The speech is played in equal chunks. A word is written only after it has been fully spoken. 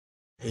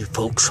Hey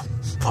folks,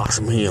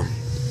 Possum here.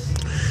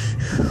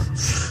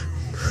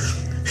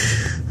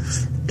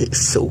 It's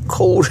so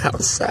cold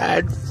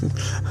outside.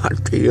 I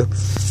tell you,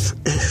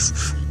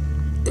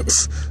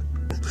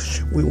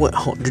 we went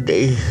hunting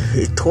today.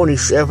 It's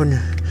 27.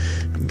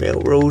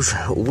 Melrose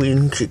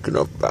wind kicking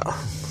up about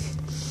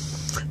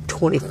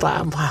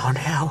 25 miles an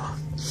hour.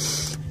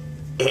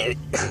 And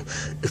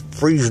it's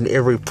freezing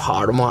every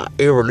part of my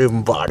ever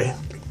living body.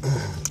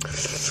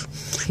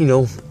 You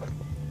know,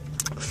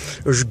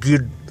 there's a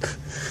good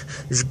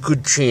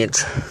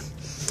chance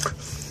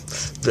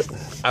that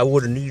I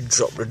would have needed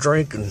something to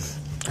drink, and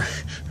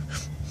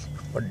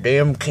my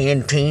damn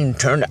canteen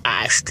turned to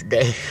ice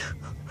today.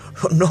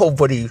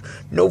 Nobody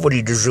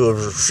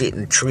deserves to sit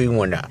in a tree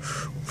when I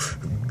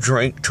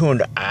drink turned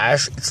to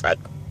ice. It's like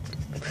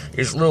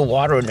there's a little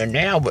water in there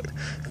now, but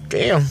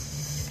damn,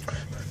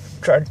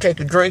 tried to take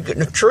a drink in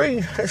the tree,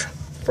 it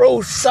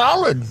froze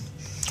solid.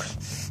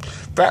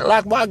 Felt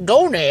like my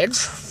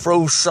gonads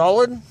froze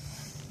solid.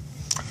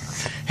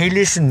 Hey,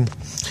 listen,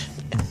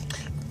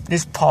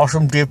 this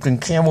Possum Dipped in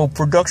Camel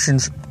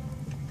Productions,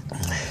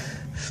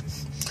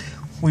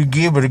 we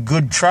gave it a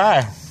good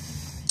try.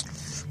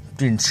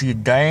 Didn't see a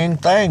dang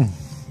thing.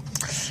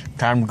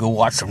 Time to go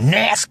watch some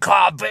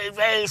NASCAR,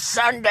 baby,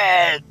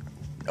 Sunday.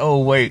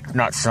 Oh, wait,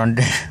 not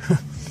Sunday.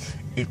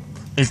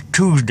 It's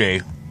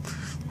Tuesday.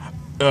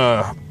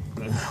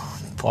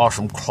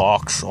 Possum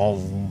clock's all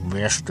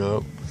messed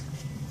up.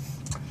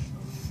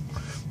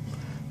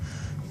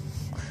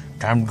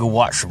 Time to go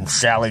watch some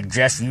Sally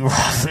Jesse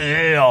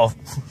Raphael.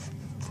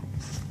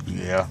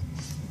 Yeah.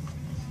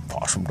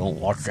 Possum don't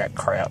watch that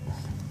crap.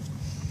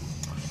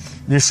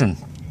 Listen,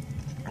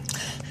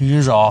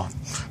 here's our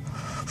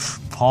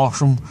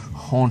Possum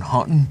on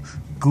hunting,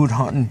 good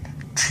hunting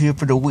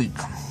tip of the week.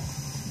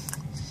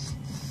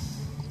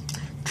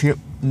 Tip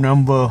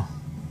number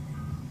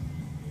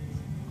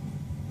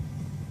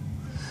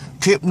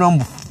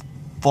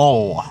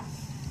 4.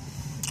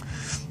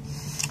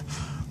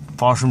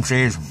 Possum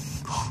says,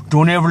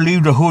 don't ever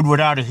leave the hood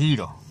without a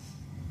heater.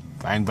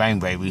 Bang, bang,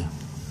 baby.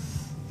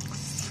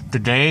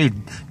 Today,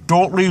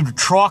 don't leave the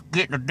truck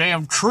getting a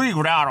damn tree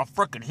without a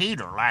frickin'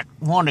 heater, like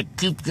one that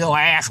keeps your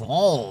ass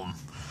warm.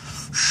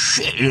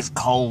 Shit, it's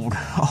cold.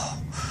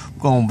 Oh, I'm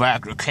going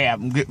back to the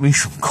cabin and get me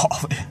some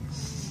coffee.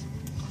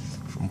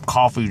 Some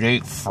coffee that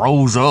ain't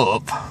froze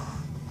up.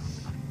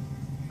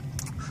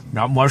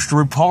 Not much to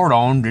report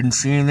on. Didn't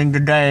see anything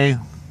today.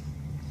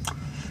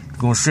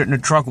 Gonna sit in the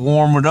truck,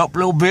 warm it up a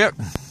little bit.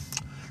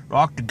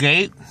 Lock the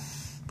gate,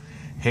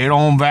 head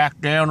on back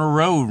down the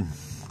road.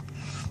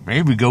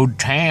 Maybe go to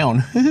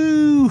town.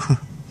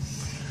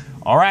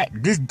 All right,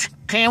 this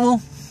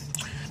camel,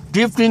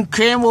 dipped in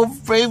camel,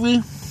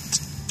 baby.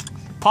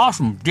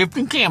 Possum, dipped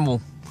in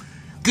camel.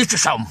 Get you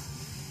something.